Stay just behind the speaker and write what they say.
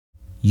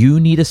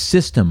You need a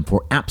system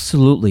for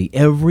absolutely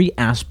every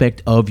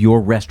aspect of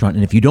your restaurant.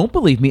 And if you don't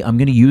believe me, I'm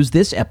going to use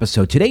this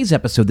episode, today's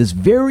episode, this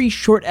very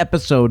short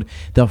episode,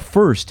 the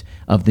first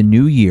of the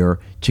new year,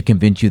 to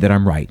convince you that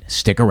I'm right.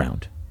 Stick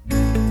around.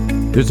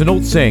 There's an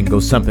old saying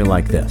goes something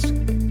like this.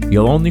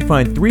 You'll only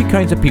find three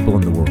kinds of people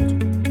in the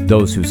world.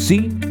 Those who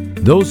see,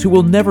 those who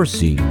will never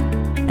see,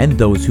 and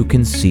those who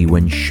can see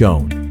when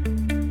shown.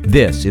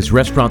 This is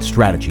Restaurant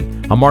Strategy,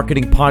 a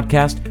marketing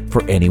podcast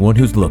for anyone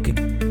who's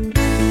looking.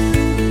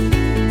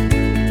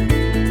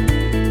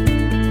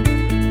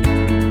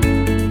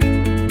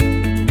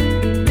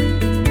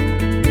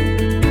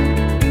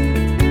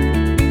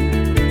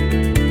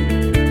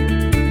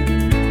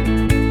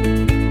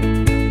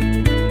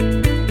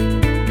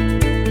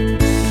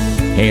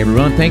 Hey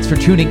everyone, thanks for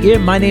tuning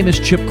in. My name is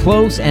Chip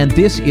Close, and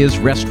this is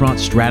Restaurant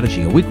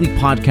Strategy, a weekly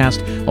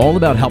podcast all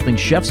about helping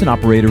chefs and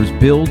operators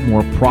build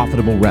more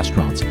profitable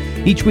restaurants.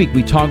 Each week,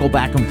 we toggle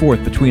back and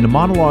forth between a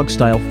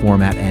monologue-style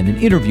format and an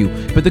interview,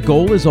 but the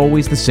goal is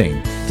always the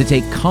same, to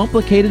take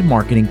complicated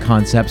marketing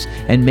concepts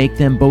and make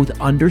them both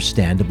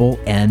understandable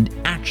and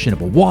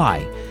actionable.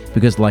 Why?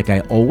 Because like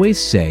I always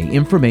say,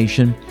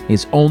 information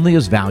is only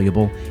as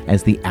valuable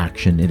as the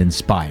action it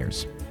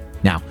inspires.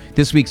 Now,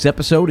 this week's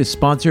episode is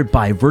sponsored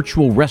by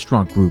Virtual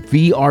Restaurant Group,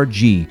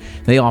 VRG.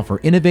 They offer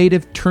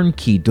innovative,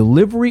 turnkey,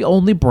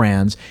 delivery-only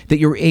brands that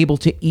you're able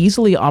to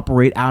easily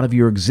operate out of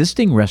your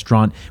existing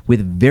restaurant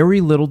with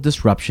very little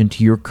disruption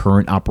to your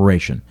current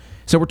operation.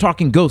 So we're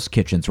talking ghost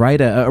kitchens,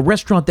 right? A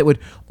restaurant that would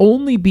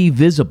only be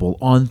visible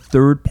on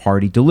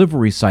third-party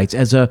delivery sites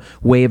as a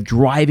way of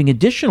driving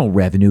additional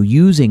revenue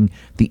using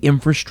the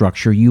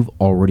infrastructure you've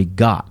already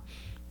got.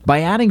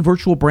 By adding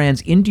virtual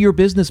brands into your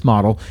business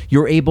model,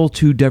 you're able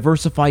to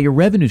diversify your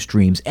revenue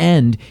streams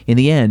and, in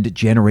the end,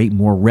 generate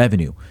more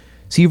revenue.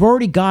 So you've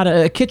already got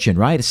a kitchen,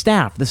 right? A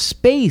staff, the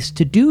space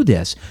to do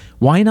this.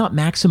 Why not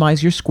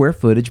maximize your square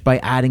footage by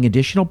adding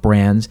additional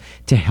brands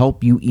to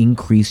help you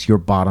increase your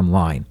bottom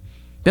line?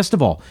 Best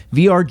of all,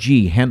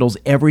 VRG handles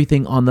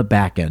everything on the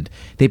back end.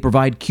 They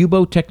provide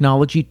Cubo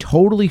technology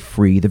totally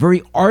free. The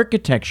very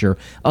architecture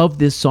of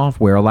this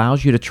software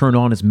allows you to turn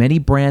on as many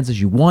brands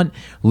as you want,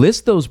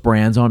 list those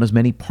brands on as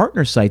many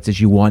partner sites as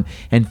you want,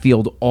 and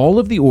field all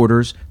of the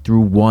orders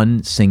through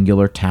one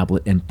singular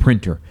tablet and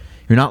printer.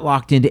 You're not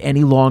locked into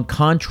any long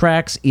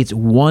contracts. It's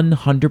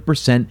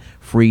 100%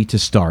 free to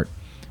start.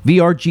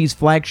 VRG's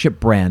flagship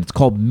brand, it's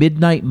called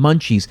Midnight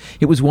Munchies.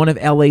 It was one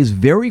of LA's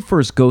very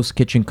first ghost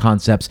kitchen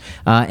concepts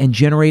and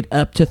generate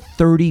up to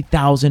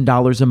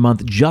 $30,000 a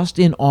month just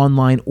in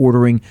online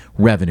ordering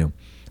revenue.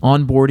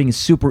 Onboarding is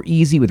super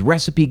easy with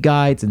recipe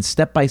guides and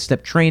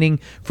step-by-step training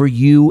for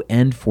you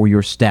and for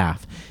your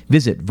staff.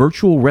 Visit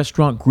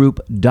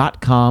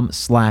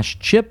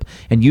virtualrestaurantgroup.com/chip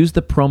and use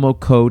the promo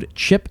code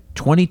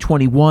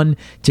CHIP2021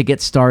 to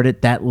get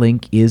started. That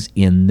link is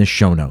in the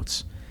show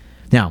notes.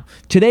 Now,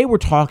 today we're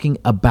talking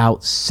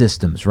about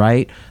systems,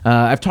 right?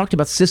 I've talked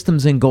about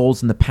systems and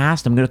goals in the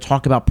past. I'm going to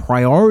talk about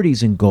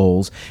priorities and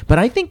goals, but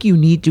I think you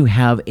need to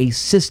have a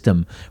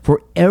system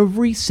for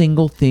every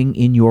single thing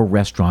in your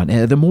restaurant.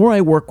 The more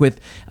I work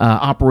with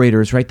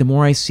operators, right, the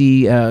more I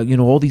see,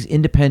 all these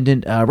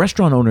independent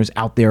restaurant owners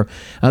out there,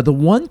 the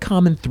one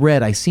common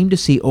thread I seem to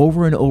see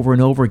over and over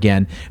and over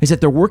again is that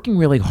they're working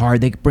really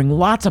hard. They bring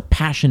lots of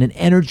passion and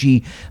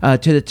energy to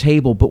the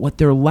table, but what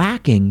they're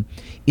lacking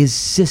is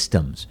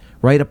systems.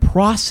 Right, a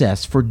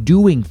process for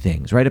doing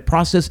things, right? A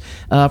process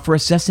for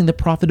assessing the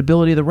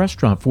profitability of the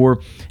restaurant,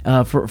 for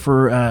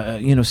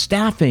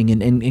staffing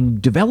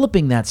and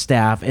developing that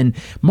staff, and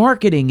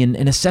marketing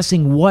and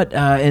assessing what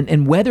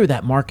and whether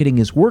that marketing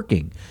is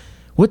working.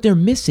 What they're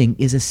missing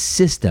is a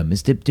system,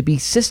 is to be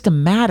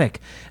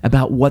systematic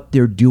about what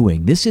they're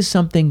doing. This is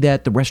something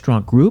that the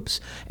restaurant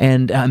groups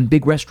and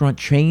big restaurant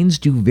chains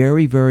do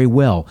very, very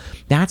well.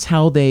 That's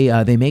how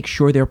they make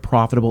sure they're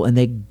profitable, and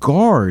they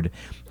guard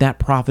that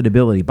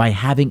profitability by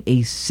having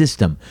a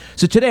system.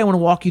 So today I want to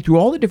walk you through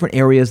all the different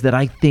areas that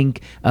I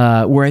think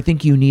where I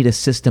think you need a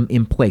system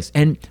in place.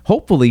 And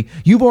hopefully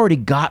you've already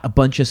got a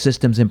bunch of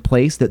systems in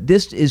place, that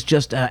this is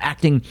just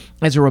acting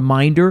as a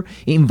reminder,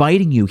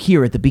 inviting you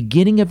here at the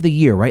beginning of the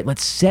year, right?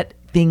 Let's set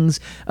things,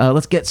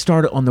 let's get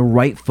started on the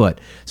right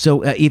foot.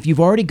 So if you've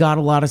already got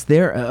a lot of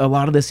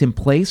this in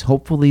place,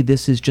 hopefully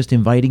this is just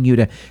inviting you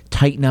to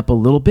tighten up a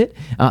little bit.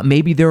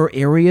 Maybe there are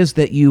areas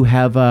that you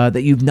have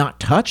that you've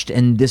not touched,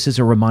 and this is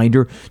a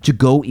reminder to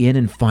go in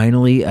and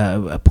finally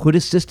put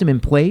a system in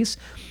place.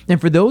 And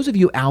for those of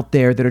you out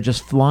there that are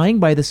just flying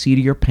by the seat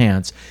of your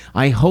pants,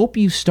 I hope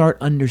you start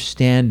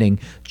understanding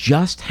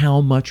just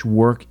how much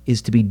work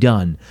is to be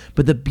done.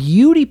 But the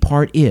beauty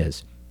part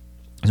is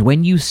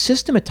when you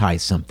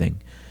systematize something,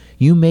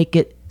 you make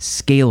it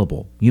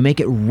scalable, you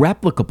make it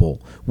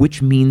replicable,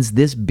 which means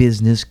this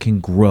business can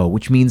grow,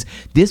 which means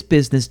this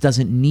business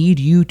doesn't need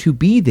you to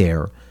be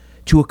there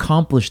to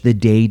accomplish the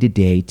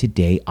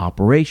day-to-day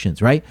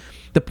operations, right?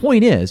 The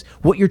point is,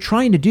 what you're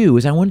trying to do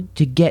is I want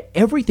to get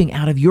everything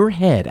out of your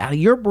head, out of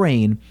your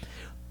brain,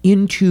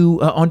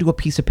 into onto a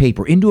piece of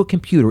paper, into a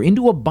computer,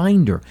 into a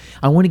binder.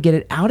 I want to get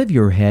it out of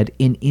your head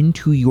and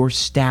into your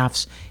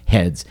staff's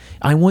heads.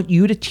 I want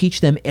you to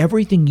teach them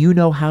everything you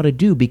know how to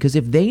do, because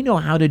if they know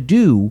how to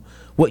do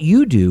what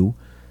you do,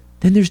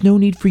 then there's no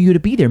need for you to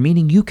be there,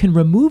 meaning you can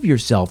remove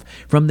yourself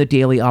from the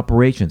daily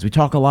operations. We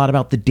talk a lot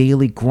about the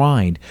daily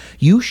grind.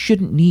 You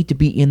shouldn't need to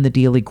be in the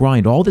daily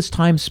grind. All this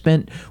time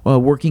spent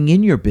working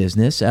in your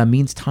business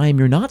means time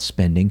you're not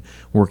spending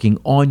working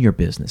on your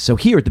business. So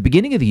here at the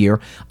beginning of the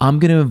year, I'm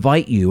going to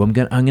invite you, I'm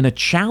going to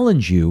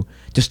challenge you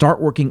to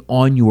start working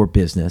on your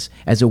business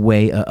as a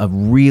way of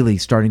really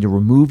starting to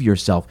remove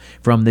yourself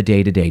from the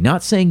day-to-day.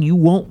 Not saying you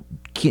won't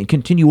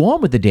continue on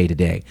with the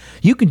day-to-day.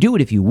 You can do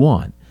it if you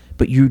want,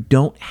 but you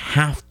don't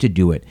have to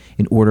do it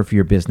in order for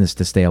your business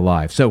to stay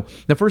alive. So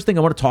the first thing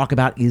I want to talk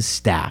about is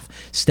staff.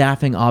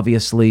 Staffing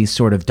obviously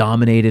sort of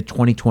dominated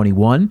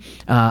 2021.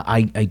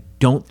 I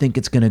don't think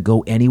it's going to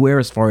go anywhere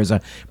as far as a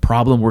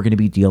problem we're going to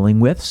be dealing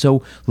with.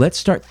 So let's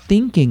start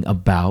thinking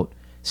about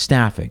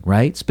staffing,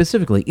 right?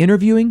 Specifically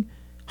interviewing,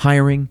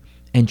 hiring,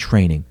 and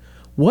training.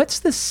 What's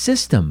the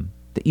system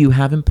that you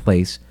have in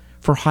place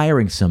for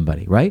hiring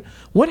somebody, right?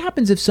 What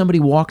happens if somebody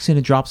walks in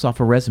and drops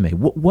off a resume?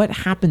 What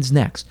happens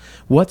next?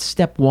 What's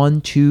step 1,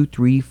 2,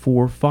 3,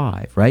 4,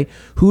 5, right?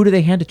 Who do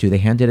they hand it to? They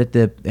hand it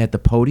at the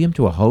podium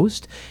to a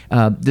host.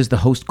 Does the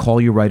host call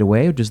you right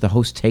away, or does the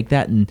host take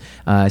that and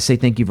say,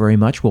 thank you very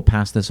much, we'll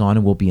pass this on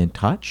and we'll be in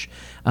touch?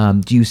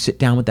 Do you sit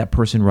down with that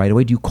person right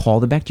away? Do you call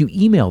them back? Do you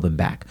email them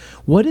back?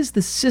 What is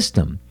the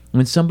system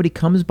when somebody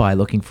comes by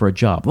looking for a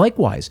job?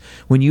 Likewise,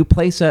 when you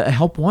place a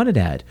help wanted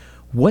ad,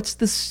 what's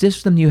the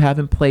system you have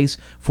in place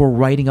for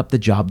writing up the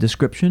job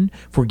description,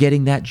 for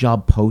getting that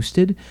job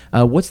posted?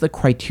 What's the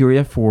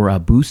criteria for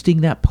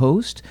boosting that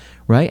post,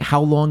 right?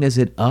 How long is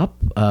it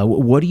up?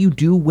 What do you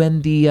do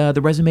when the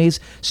resumes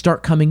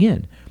start coming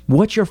in?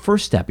 What's your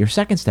first step, your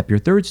second step, your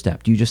third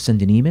step? Do you just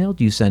send an email?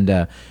 Do you send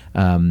a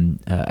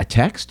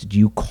text? Do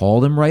you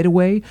call them right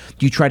away?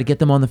 Do you try to get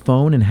them on the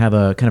phone and have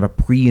a kind of a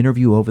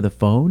pre-interview over the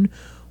phone?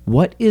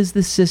 What is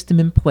the system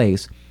in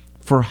place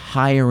for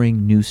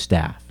hiring new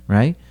staff,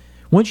 right?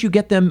 Once you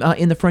get them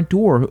in the front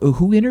door,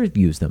 who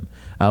interviews them?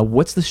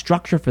 What's the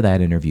structure for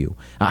that interview?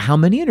 How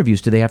many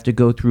interviews do they have to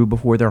go through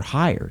before they're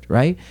hired,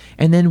 right?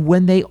 And then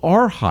when they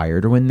are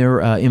hired, or when they're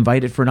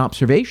invited for an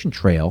observation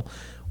trail,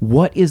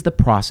 what is the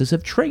process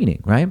of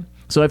training, right?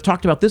 So I've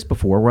talked about this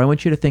before, where I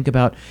want you to think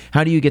about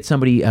how do you get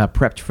somebody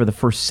prepped for the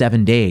first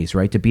 7 days,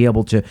 right? To be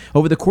able to,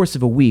 over the course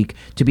of a week,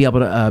 to be able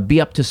to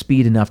be up to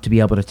speed enough to be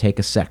able to take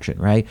a section,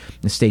 right?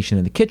 A station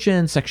in the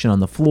kitchen, section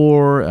on the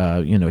floor,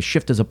 a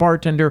shift as a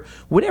bartender,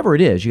 whatever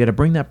it is, you got to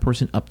bring that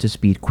person up to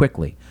speed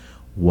quickly.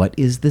 What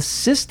is the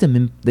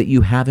system that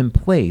you have in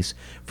place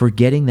for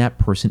getting that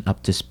person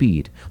up to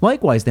speed?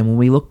 Likewise, then, when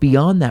we look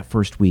beyond that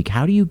first week,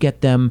 how do you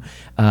get them?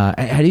 How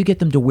do you get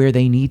them to where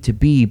they need to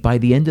be by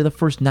the end of the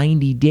first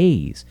 90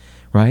 days?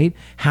 Right?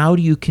 How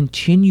do you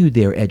continue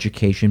their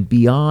education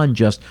beyond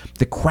just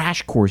the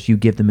crash course you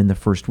give them in the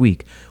first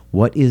week?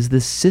 What is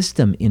the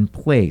system in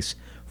place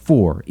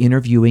for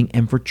interviewing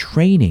and for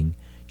training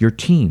your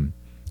team?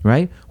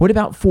 Right? What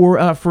about for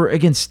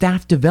again,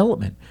 staff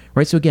development,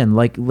 right? So again,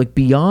 like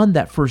beyond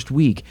that first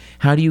week,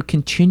 how do you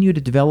continue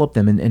to develop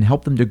them and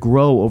help them to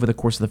grow over the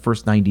course of the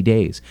first 90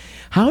 days?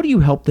 How do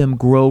you help them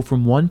grow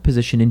from one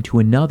position into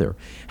another?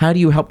 How do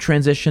you help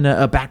transition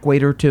a back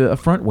waiter to a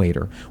front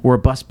waiter, or a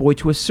busboy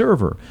to a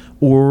server,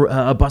 or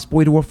a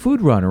busboy to a food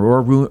runner, or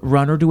a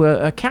runner to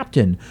a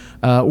captain,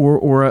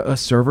 or a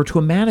server to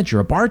a manager,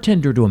 a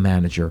bartender to a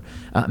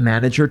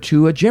manager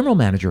to a general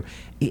manager?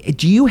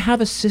 Do you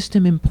have a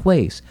system in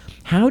place?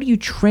 How do you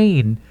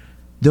train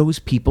those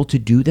people to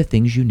do the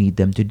things you need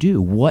them to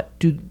do? What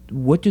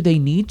do they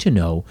need to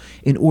know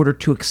in order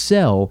to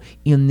excel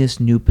in this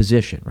new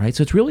position, right?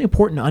 So it's really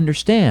important to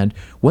understand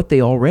what they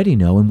already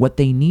know and what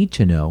they need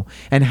to know,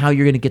 and how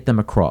you're going to get them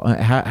across.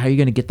 How you're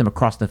going to get them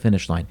across the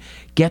finish line,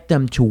 get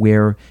them to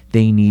where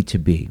they need to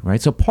be, right?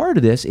 So part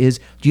of this is,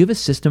 do you have a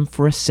system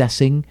for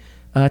assessing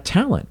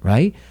talent,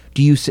 right?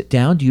 Do you sit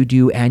down? Do you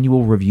do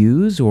annual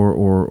reviews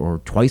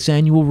or twice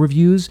annual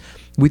reviews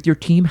with your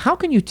team? How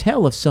can you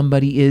tell if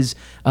somebody is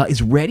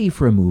ready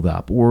for a move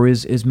up, or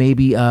is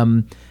maybe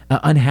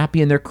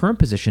unhappy in their current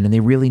position and they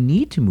really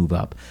need to move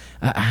up?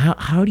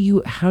 How do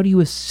you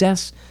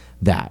assess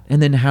that,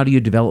 and then how do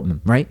you develop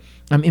them? Right?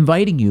 I'm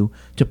inviting you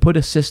to put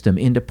a system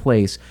into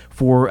place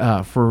for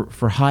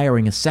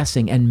hiring,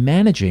 assessing, and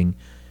managing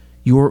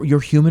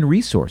your human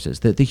resources,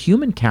 the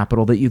human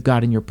capital that you've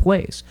got in your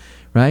place,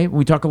 right?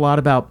 We talk a lot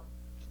about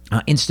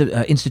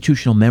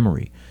institutional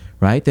memory,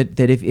 right? That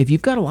if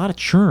you've got a lot of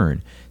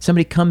churn,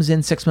 somebody comes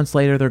in 6 months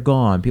later, they're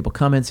gone. People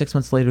come in 6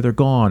 months later, they're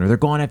gone, or they're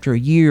gone after a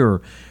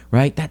year,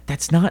 right?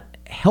 That's not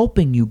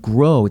helping you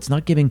grow. It's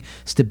not giving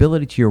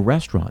stability to your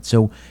restaurant.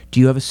 So do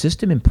you have a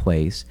system in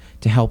place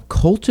to help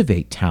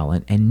cultivate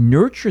talent and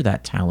nurture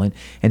that talent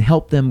and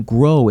help them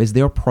grow as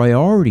their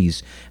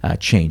priorities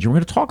change? And we're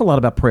going to talk a lot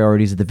about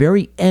priorities at the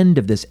very end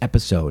of this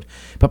episode.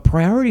 But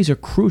priorities are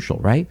crucial,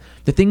 right?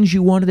 The things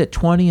you wanted at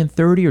 20 and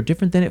 30 are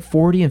different than at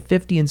 40 and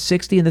 50 and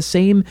 60, and the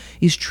same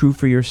is true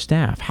for your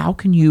staff. How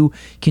can you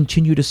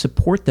continue to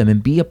support them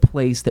and be a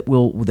place that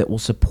will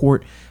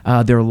support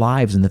their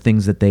lives and the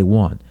things that they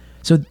want?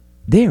 So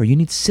you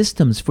need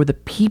systems for the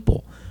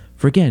people,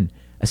 for, again,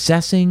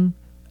 assessing,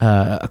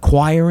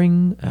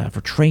 acquiring,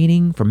 for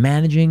training, for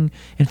managing,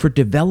 and for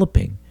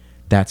developing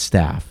that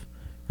staff,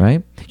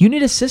 right? You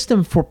need a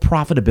system for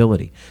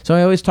profitability. So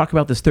I always talk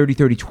about this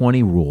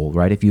 30-30-20 rule,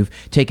 right? If you've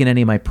taken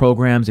any of my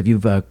programs, if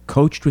you've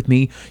coached with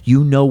me,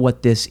 you know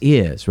what this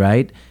is,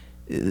 right?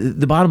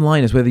 The bottom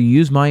line is, whether you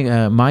use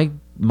my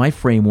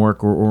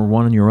framework or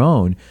one on your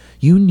own,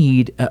 you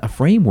need a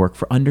framework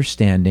for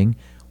understanding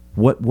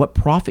what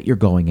profit you're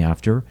going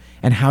after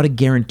and how to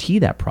guarantee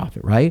that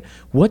profit, right?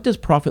 What does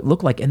profit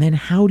look like? And then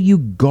how do you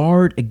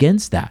guard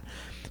against that?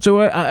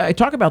 So I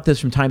talk about this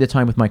from time to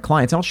time with my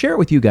clients. I'll share it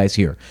with you guys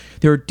here.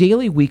 There are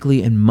daily,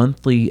 weekly, and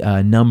monthly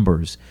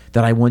numbers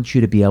that I want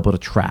you to be able to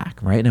track,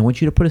 right? And I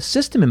want you to put a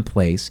system in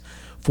place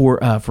for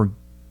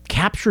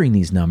capturing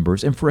these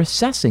numbers and for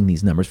assessing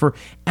these numbers, for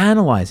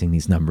analyzing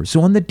these numbers.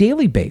 So on the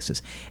daily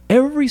basis,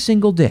 every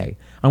single day,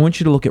 I want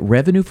you to look at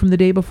revenue from the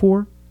day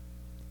before,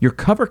 your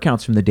cover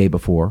counts from the day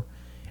before,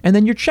 and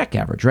then your check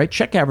average, right?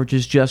 Check average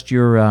is just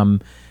your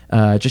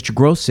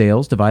gross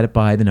sales divided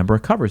by the number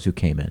of covers who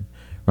came in,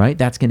 right?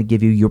 That's going to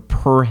give you your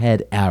per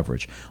head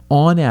average.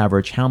 On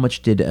average, how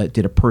much did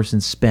a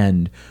person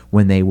spend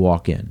when they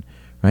walk in,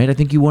 right? I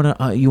think you want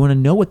to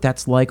know what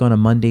that's like on a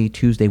Monday,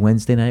 Tuesday,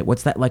 Wednesday night.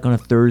 What's that like on a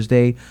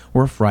Thursday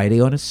or a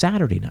Friday, on a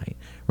Saturday night,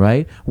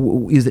 right?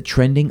 Is it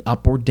trending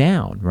up or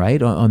down, right?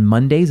 On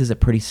Mondays, is it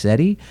pretty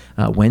steady?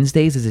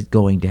 Wednesdays, is it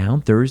going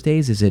down?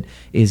 Thursdays, is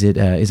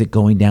it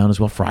going down as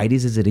well?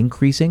 Fridays, is it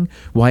increasing?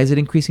 Why is it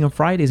increasing on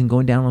Fridays and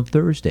going down on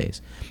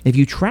Thursdays? If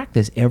you track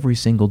this every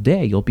single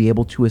day, you'll be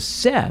able to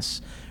assess,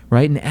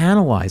 right, and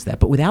analyze that.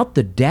 But without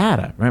the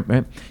data,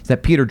 right? It's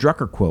that Peter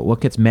Drucker quote, what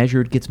gets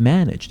measured gets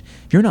managed.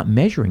 If you're not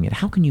measuring it,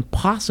 how can you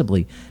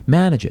possibly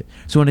manage it?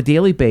 So on a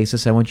daily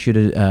basis, I want you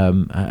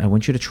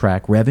to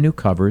track revenue,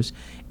 covers,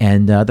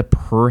 and the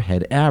per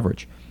head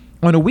average.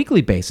 On a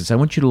weekly basis, I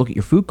want you to look at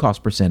your food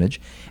cost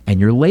percentage and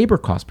your labor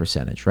cost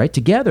percentage, right?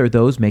 Together,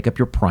 those make up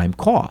your prime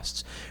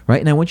costs, right?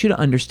 And I want you to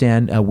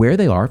understand where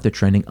they are, if they're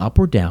trending up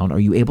or down. Are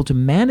you able to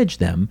manage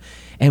them?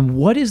 And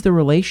what is the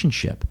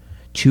relationship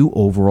to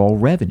overall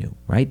revenue,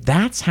 right?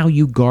 That's how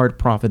you guard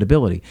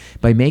profitability,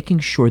 by making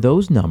sure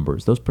those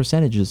numbers, those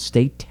percentages,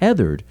 stay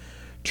tethered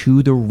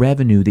to the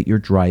revenue that you're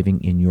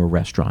driving in your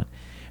restaurant.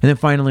 And then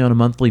finally, on a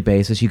monthly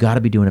basis, you got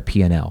to be doing a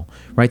P&L,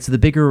 right? So the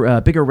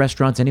bigger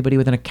restaurants, anybody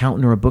with an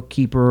accountant or a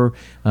bookkeeper,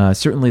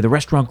 certainly the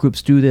restaurant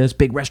groups do this,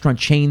 big restaurant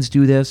chains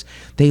do this.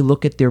 They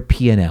look at their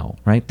P&L,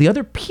 right? The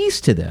other piece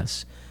to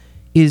this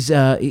is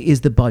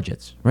the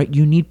budgets, right?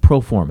 You need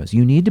pro formas.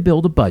 You need to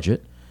build a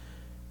budget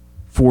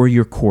for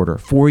your quarter,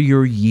 for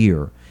your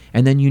year.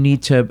 And then you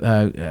need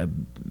to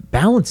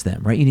balance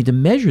them, right? You need to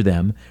measure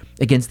them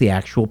against the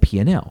actual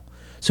P&L.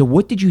 So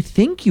what did you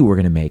think you were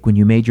going to make when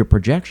you made your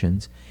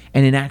projections?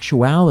 And in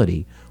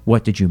actuality,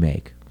 what did you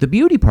make? The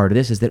beauty part of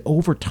this is that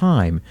over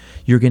time,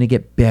 you're going to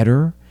get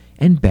better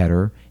and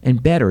better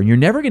and better. And you're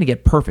never going to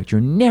get perfect.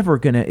 You're never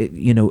going to,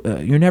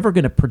 you're never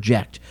going to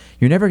project.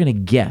 You're never going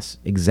to guess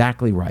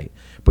exactly right.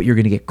 But you're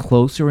going to get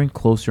closer and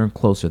closer and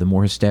closer the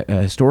more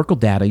historical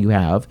data you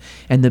have,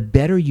 and the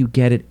better you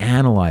get at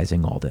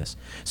analyzing all this.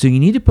 So you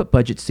need to put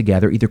budgets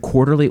together either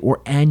quarterly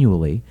or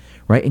annually,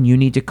 right? And you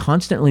need to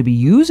constantly be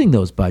using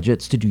those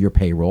budgets to do your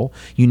payroll.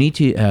 You need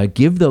to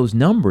give those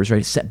numbers,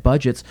 right? Set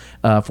budgets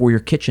for your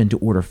kitchen to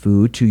order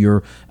food, to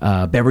your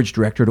beverage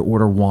director to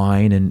order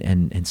wine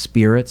and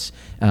spirits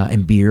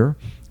and beer,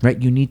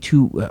 right? You need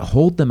to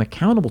hold them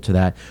accountable to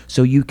that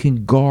so you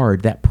can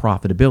guard that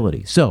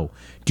profitability. So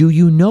do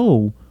you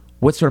know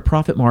what sort of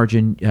profit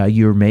margin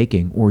you're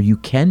making or you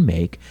can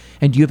make?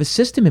 And do you have a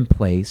system in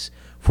place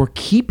for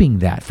keeping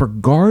that, for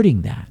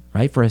guarding that,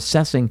 right? For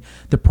assessing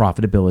the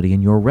profitability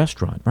in your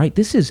restaurant, right?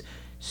 This is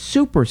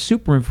super,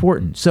 super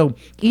important. So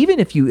even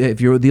if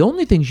you're the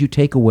only things you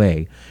take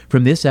away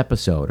from this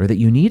episode are that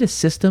you need a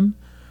system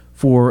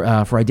for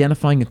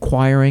identifying,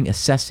 acquiring,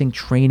 assessing,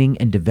 training,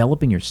 and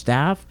developing your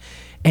staff,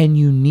 and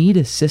you need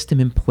a system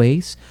in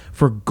place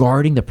for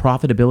guarding the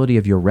profitability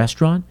of your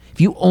restaurant.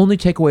 If you only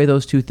take away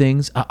those two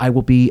things, I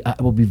will be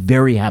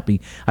very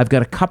happy. I've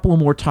got a couple of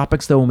more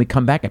topics though when we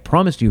come back. I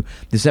promised you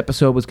this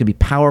episode was going to be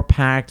power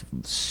packed,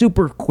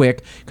 super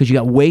quick, because you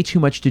got way too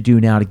much to do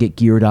now to get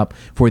geared up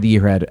for the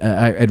year ahead.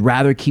 I'd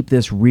rather keep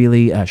this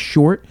really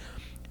short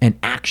and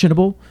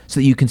actionable so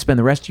that you can spend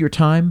the rest of your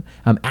time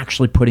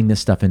actually putting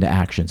this stuff into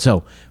action.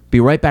 So be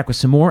right back with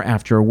some more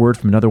after a word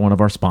from another one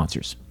of our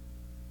sponsors.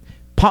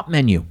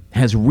 Popmenu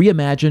has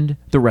reimagined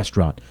the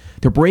restaurant.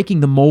 They're breaking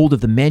the mold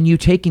of the menu,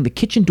 taking the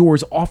kitchen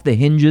doors off the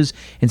hinges,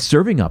 and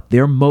serving up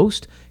their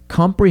most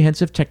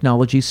comprehensive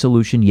technology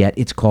solution yet.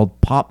 It's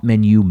called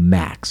Popmenu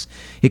Max.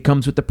 It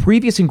comes with the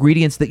previous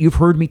ingredients that you've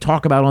heard me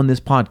talk about on this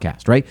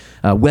podcast, right?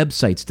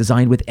 Websites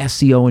designed with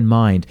SEO in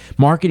mind,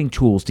 marketing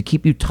tools to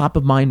keep you top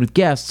of mind with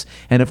guests,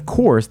 and of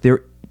course,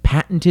 their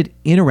patented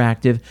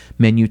interactive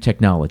menu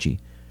technology.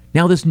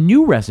 Now, this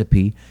new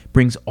recipe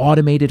brings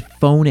automated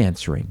phone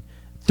answering,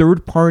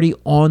 third-party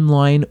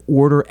online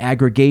order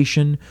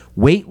aggregation,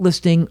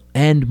 waitlisting,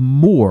 and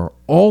more,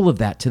 all of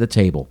that to the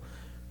table.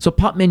 So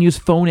Popmenu's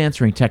phone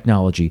answering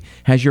technology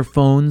has your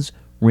phones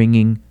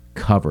ringing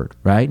covered,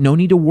 right? No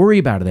need to worry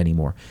about it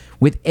anymore.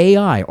 With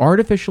AI,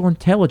 artificial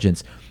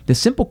intelligence, the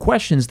simple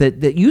questions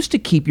that used to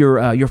keep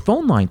your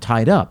phone line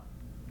tied up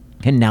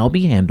can now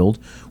be handled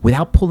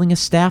without pulling a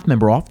staff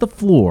member off the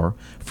floor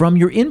from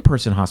your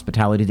in-person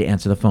hospitality to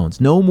answer the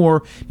phones. No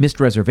more missed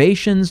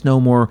reservations, no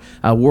more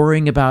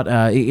worrying about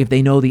if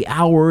they know the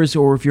hours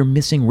or if you're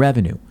missing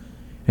revenue.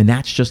 And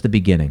that's just the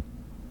beginning.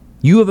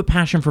 You have a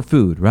passion for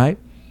food, right?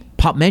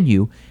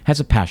 Popmenu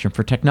has a passion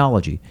for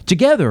technology.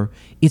 Together,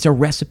 it's a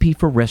recipe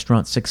for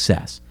restaurant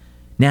success.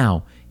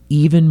 Now,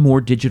 even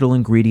more digital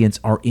ingredients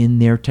are in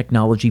their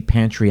technology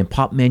pantry, and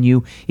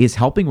Popmenu is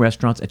helping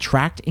restaurants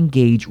attract,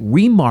 engage,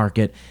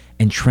 remarket,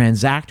 and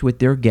transact with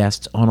their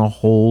guests on a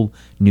whole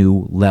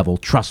new level.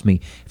 Trust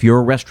me, if you're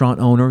a restaurant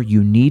owner,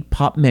 you need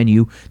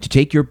Popmenu to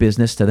take your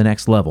business to the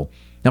next level.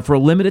 Now, for a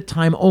limited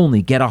time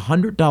only, get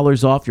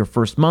 $100 off your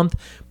first month,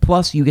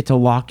 plus you get to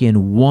lock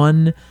in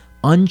one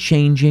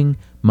unchanging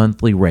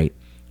monthly rate.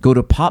 Go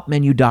to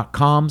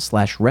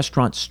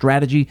popmenu.com/restaurant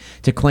strategy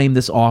to claim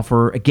this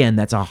offer. Again,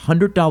 that's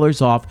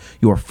 $100 off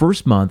your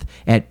first month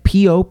at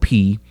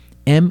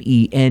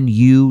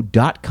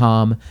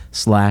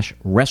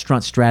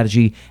popmenu.com/restaurant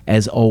strategy.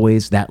 As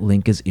always, that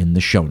link is in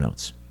the show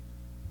notes.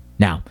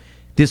 Now,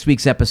 this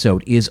week's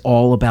episode is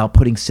all about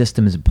putting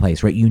systems in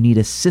place, right? You need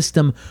a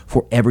system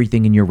for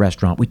everything in your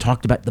restaurant. We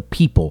talked about the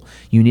people.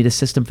 You need a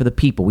system for the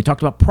people. We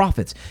talked about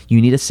profits. You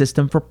need a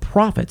system for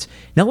profits.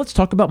 Now let's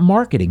talk about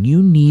marketing.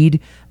 You need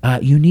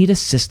a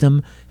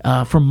system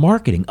for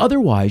marketing.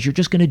 Otherwise, you're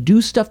just going to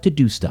do stuff,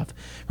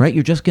 right?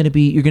 You're going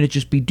to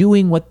just be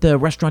doing what the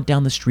restaurant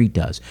down the street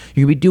does.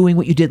 You're going to be doing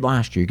what you did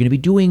last year. You're going to be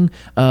doing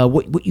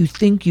what you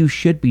think you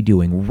should be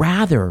doing,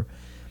 rather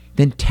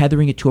than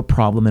tethering it to a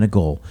problem and a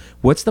goal.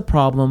 What's the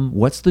problem?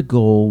 What's the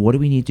goal? What do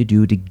we need to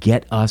do to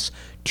get us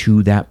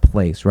to that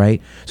place,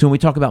 right? So when we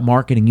talk about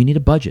marketing, you need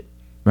a budget,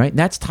 right? And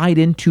that's tied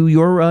into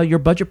your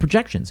budget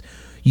projections.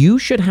 You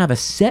should have a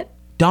set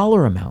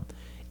dollar amount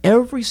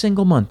every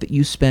single month that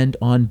you spend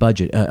on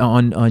budget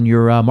on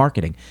your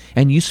marketing,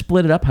 and you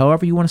split it up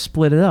however you want to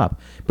split it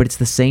up. But it's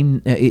the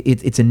same.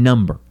 It's a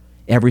number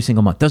every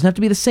single month. Doesn't have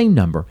to be the same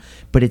number,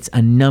 but it's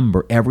a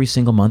number every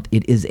single month.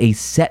 It is a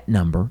set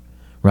number,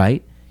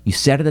 right? You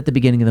set it at the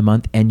beginning of the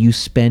month and you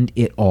spend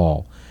it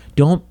all.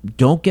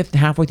 Don't get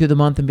halfway through the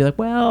month and be like,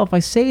 well, if I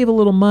save a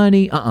little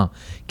money,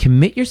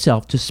 Commit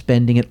yourself to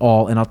spending it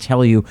all. And I'll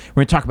tell you,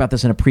 we're going to talk about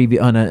this in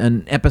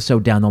an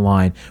episode down the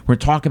line. We're going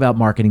to talk about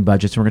marketing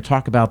budgets. We're going to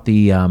talk about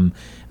the kind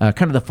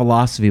of the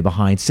philosophy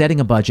behind setting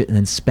a budget and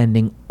then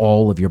spending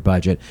all of your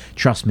budget.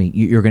 Trust me,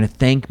 you're going to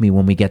thank me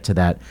when we get to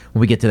that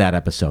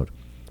episode.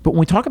 But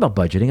when we talk about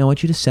budgeting, I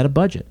want you to set a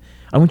budget.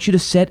 I want you to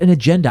set an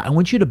agenda. I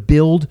want you to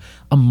build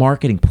a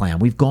marketing plan.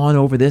 We've gone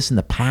over this in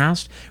the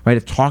past, right?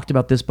 I've talked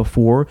about this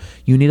before.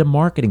 You need a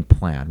marketing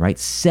plan, right?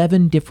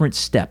 7 different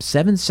steps,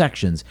 7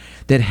 sections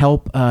that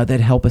help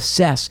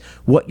assess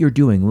what you're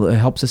doing,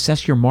 helps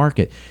assess your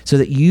market, so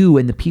that you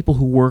and the people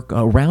who work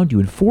around you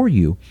and for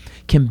you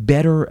can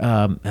better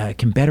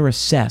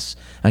assess,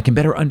 can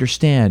better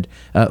understand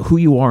who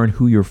you are and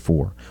who you're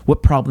for,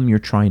 what problem you're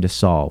trying to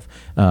solve,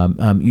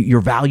 your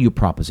value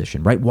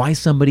proposition, right? Why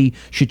somebody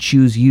should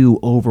choose you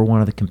over one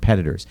of the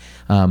competitors.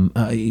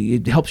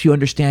 It helps you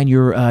understand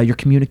your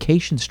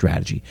communication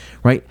strategy,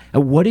 right?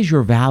 What is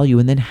your value,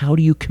 and then how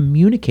do you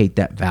communicate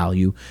that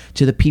value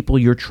to the people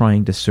you're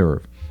trying to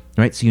serve?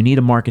 Right? So you need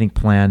a marketing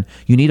plan,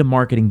 you need a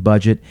marketing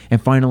budget,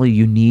 and finally,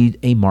 you need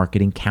a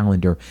marketing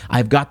calendar.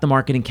 I've got the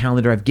marketing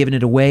calendar. I've given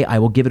it away. I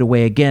will give it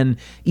away again.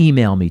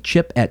 Email me,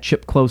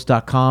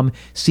 chip@chipclose.com,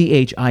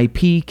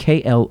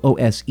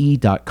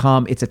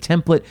 chipklose.com. It's a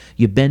template.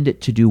 You bend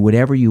it to do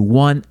whatever you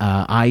want.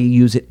 I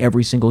use it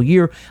every single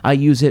year. I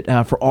use it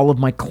for all of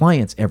my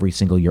clients every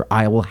single year.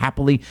 I will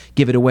happily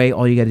give it away.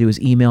 All you got to do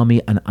is email me,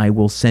 and I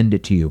will send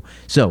it to you.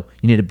 So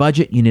you need a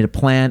budget, you need a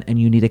plan,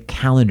 and you need a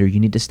calendar. You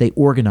need to stay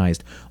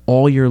organized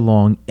all year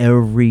long,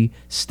 every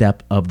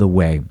step of the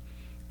way.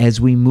 As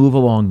we move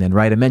along then,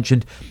 right? I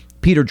mentioned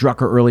Peter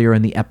Drucker earlier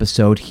in the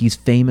episode. He's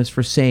famous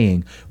for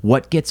saying,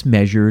 what gets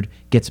measured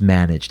gets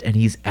managed. And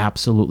he's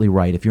absolutely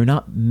right. If you're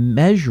not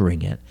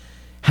measuring it,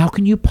 How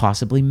can you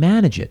possibly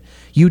manage it?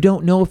 You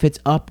don't know if it's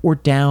up or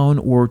down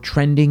or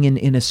trending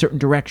in a certain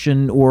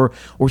direction or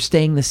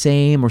staying the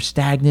same or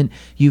stagnant.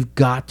 You've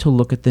got to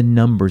look at the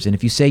numbers. And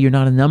if you say you're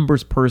not a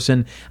numbers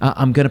person,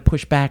 I'm going to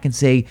push back and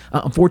say,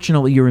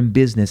 unfortunately, you're in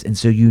business, and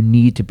so you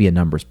need to be a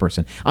numbers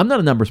person. I'm not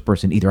a numbers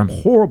person either. I'm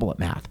horrible at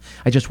math.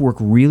 I just work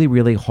really,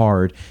 really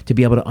hard to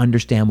be able to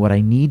understand what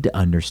I need to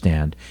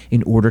understand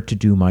in order to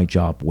do my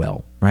job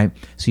well, right?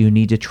 So you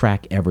need to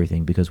track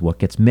everything because what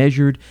gets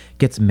measured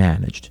gets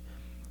managed.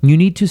 You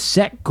need to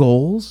set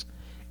goals,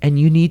 and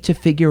you need to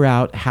figure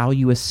out how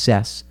you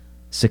assess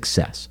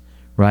success,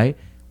 right?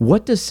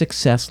 What does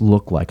success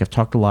look like? I've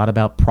talked a lot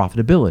about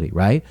profitability,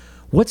 right?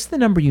 What's the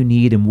number you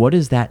need, and what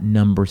does that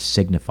number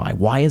signify?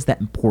 Why is that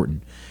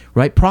important,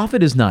 right?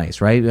 Profit is nice,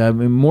 right?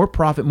 More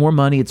profit, more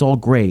money, it's all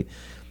great,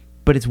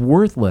 but it's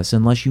worthless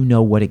unless you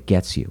know what it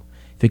gets you.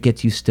 If it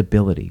gets you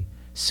stability,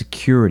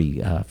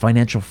 security,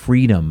 financial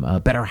freedom, a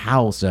better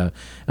house, the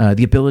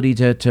ability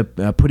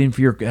to put in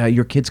for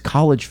your kid's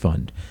college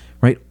fund,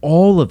 right?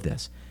 All of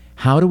this.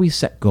 How do we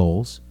set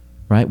goals,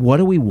 right? What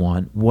do we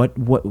want?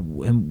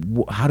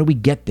 How do we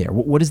get there?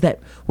 What does that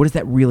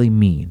really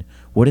mean?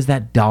 What does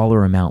that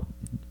dollar amount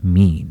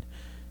mean?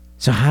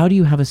 So how do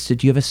you have a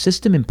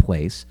system in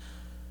place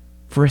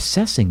for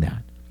assessing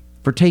that,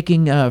 for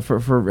taking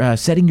for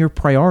setting your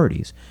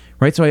priorities?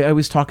 Right, so I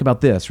always talk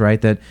about this,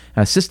 right? That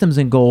systems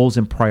and goals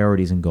and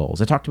priorities and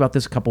goals. I talked about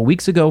this a couple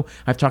weeks ago.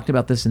 I've talked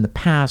about this in the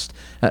past.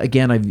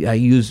 Again, I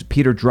use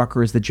Peter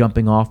Drucker as the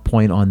jumping off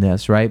point on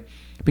this, right?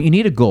 But you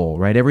need a goal,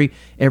 right?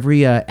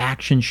 Every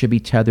action should be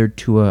tethered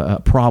to a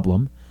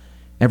problem.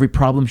 Every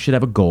problem should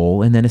have a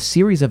goal, and then a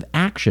series of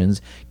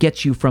actions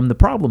gets you from the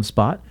problem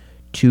spot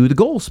to the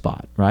goal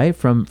spot, right?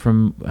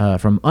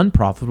 From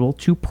unprofitable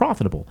to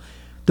profitable.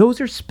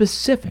 Those are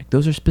specific.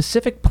 Those are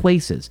specific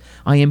places.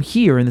 I am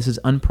here, and this is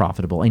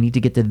unprofitable. I need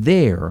to get to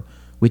there,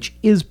 which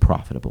is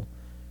profitable,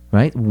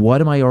 right?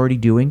 What am I already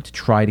doing to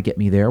try to get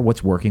me there?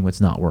 What's working,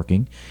 what's not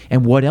working?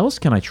 And what else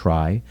can I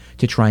try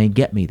to try and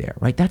get me there,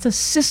 right? That's a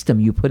system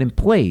you put in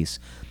place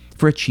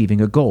for achieving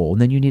a goal.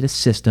 And then you need a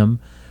system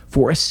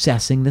for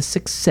assessing the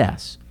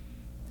success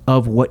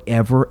of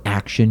whatever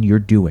action you're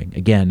doing.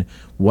 Again,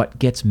 what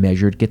gets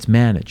measured gets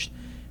managed.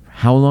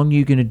 How long are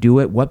you going to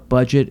do it? What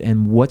budget?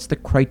 And what's the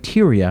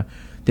criteria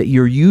that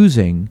you're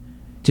using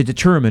to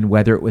determine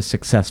whether it was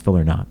successful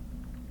or not?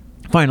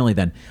 Finally,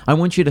 then, I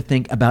want you to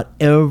think about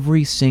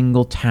every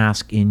single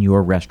task in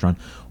your restaurant,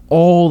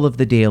 all of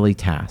the daily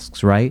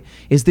tasks, right?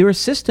 Is there a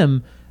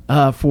system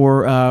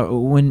for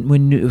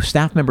when new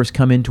staff members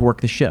come in to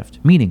work the shift?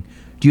 Meaning,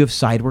 do you have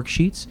side work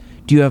sheets?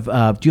 Do you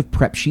have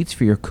prep sheets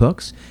for your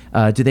cooks?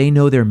 Do they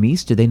know their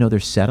meats? Do they know their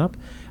setup?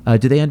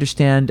 Do they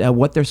understand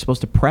what they're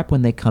supposed to prep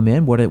when they come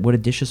in? What a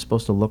dish is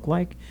supposed to look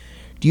like?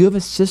 Do you have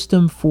a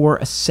system for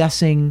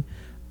assessing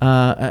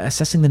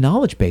the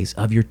knowledge base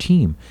of your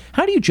team?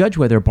 How do you judge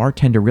whether a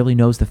bartender really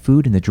knows the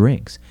food and the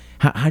drinks?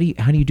 How do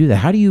you do that?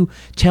 How do you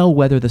tell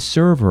whether the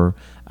server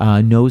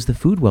knows the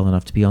food well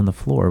enough to be on the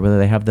floor, whether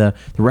they have the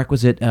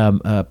requisite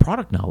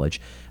product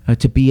knowledge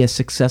to be a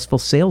successful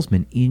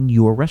salesman in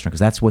your restaurant? Because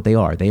that's what they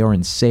are. They are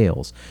in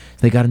sales.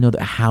 So they got to know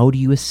that. How do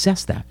you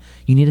assess that?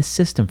 You need a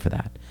system for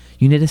that.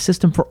 You need a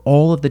system for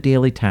all of the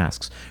daily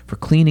tasks, for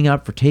cleaning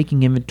up, for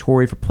taking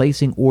inventory, for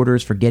placing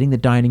orders, for getting the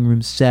dining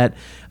room set,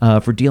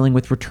 for dealing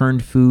with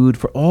returned food,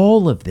 for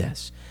all of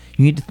this.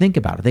 You need to think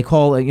about it. They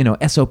call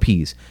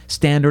SOPs,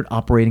 Standard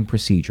Operating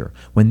Procedure.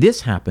 When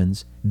this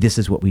happens, this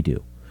is what we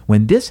do.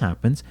 When this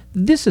happens,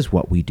 this is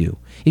what we do.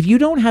 If you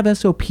don't have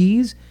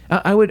SOPs,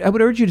 I would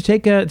urge you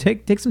to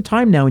take some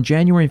time now in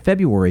January and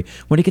February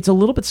when it gets a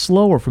little bit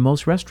slower for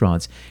most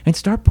restaurants and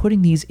start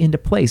putting these into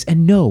place.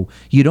 And no,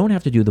 you don't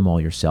have to do them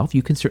all yourself.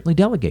 You can certainly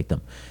delegate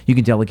them. You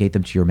can delegate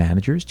them to your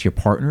managers, to your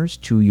partners,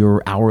 to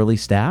your hourly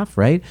staff,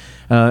 right?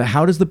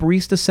 How does the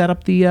barista set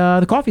up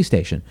the coffee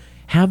station?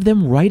 Have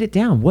them write it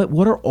down.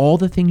 What are all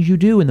the things you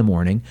do in the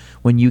morning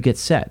when you get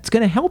set? It's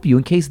going to help you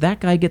in case that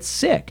guy gets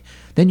sick.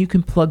 Then you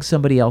can plug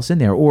somebody else in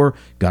there. Or,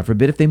 God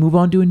forbid, if they move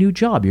on to a new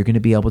job, you're going to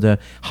be able to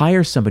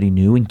hire somebody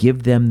new and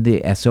give them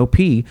the SOP.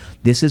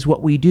 This is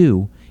what we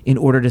do in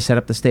order to set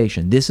up the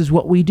station. This is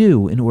what we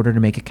do in order to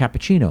make a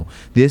cappuccino.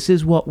 This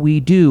is what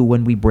we do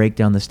when we break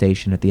down the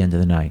station at the end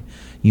of the night.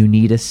 You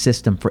need a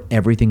system for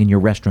everything in your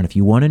restaurant. If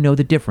you want to know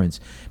the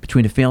difference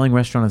between a failing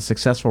restaurant and a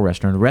successful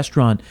restaurant, a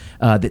restaurant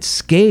that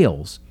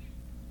scales,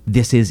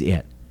 this is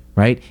it,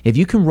 right? If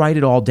you can write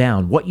it all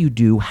down, what you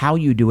do, how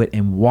you do it,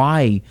 and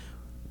why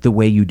the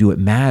way you do it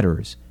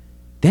matters,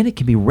 then it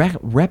can be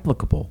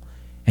replicable.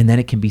 And then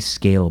it can be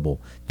scalable.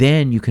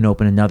 Then you can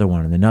open another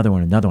one and another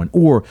one, another one.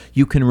 Or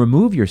you can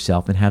remove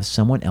yourself and have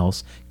someone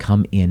else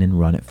come in and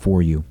run it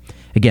for you.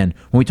 Again,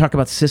 when we talk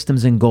about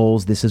systems and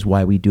goals, this is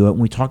why we do it. When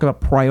we talk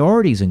about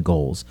priorities and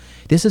goals,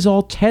 this is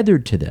all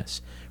tethered to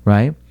this,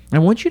 right? I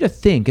want you to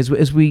think,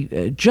 as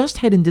we just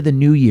head into the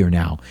new year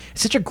now,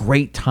 it's such a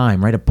great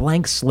time, right? A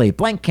blank slate,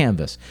 blank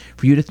canvas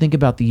for you to think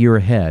about the year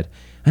ahead.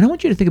 And I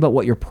want you to think about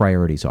what your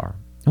priorities are.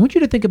 I want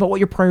you to think about what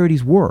your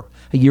priorities were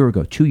a year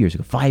ago, 2 years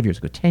ago, 5 years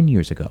ago, 10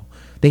 years ago.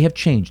 They have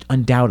changed,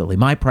 undoubtedly.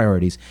 My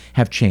priorities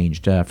have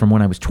changed from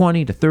when I was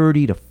 20 to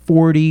 30 to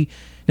 40.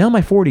 Now in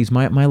my 40s,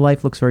 my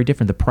life looks very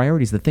different. The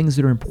priorities, the things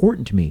that are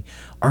important to me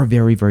are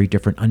very, very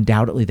different.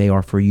 Undoubtedly, they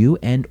are for you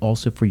and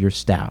also for your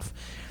staff.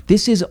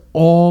 This is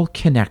all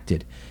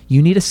connected.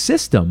 You need a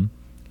system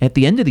at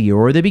the end of the year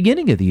or the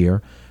beginning of the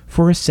year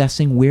for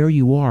assessing where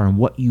you are and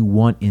what you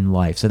want in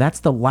life. So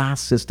that's the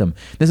last system.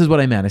 This is what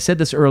I meant. I said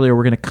this earlier.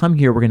 We're going to come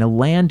here. We're going to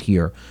land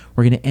here.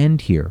 We're going to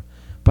end here.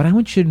 But I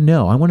want you to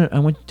know, I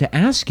want to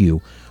ask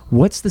you,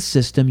 what's the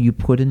system you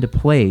put into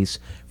place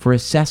for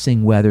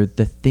assessing whether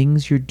the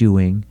things you're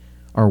doing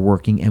are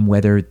working and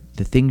whether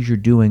the things you're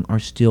doing are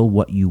still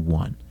what you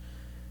want?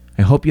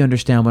 I hope you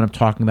understand what I'm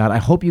talking about. I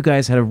hope you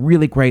guys had a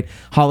really great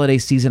holiday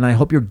season. I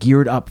hope you're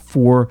geared up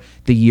for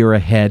the year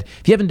ahead.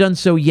 If you haven't done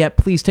so yet,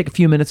 please take a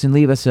few minutes and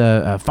leave us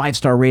a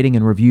 5-star rating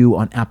and review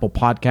on Apple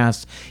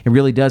Podcasts. It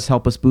really does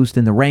help us boost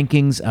in the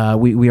rankings.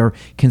 We are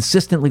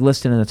consistently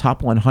listed in the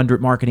top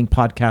 100 marketing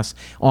podcasts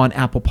on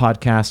Apple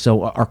Podcasts,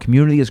 so our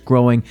community is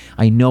growing.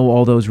 I know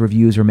all those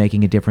reviews are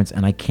making a difference,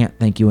 and I can't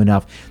thank you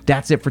enough.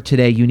 That's it for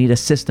today. You need a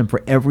system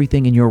for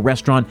everything in your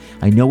restaurant.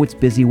 I know it's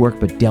busy work,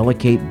 but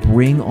delegate,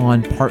 bring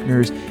on partners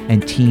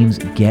and teams,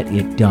 get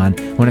it done.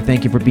 I want to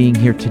thank you for being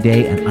here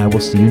today, and I will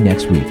see you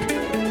next week.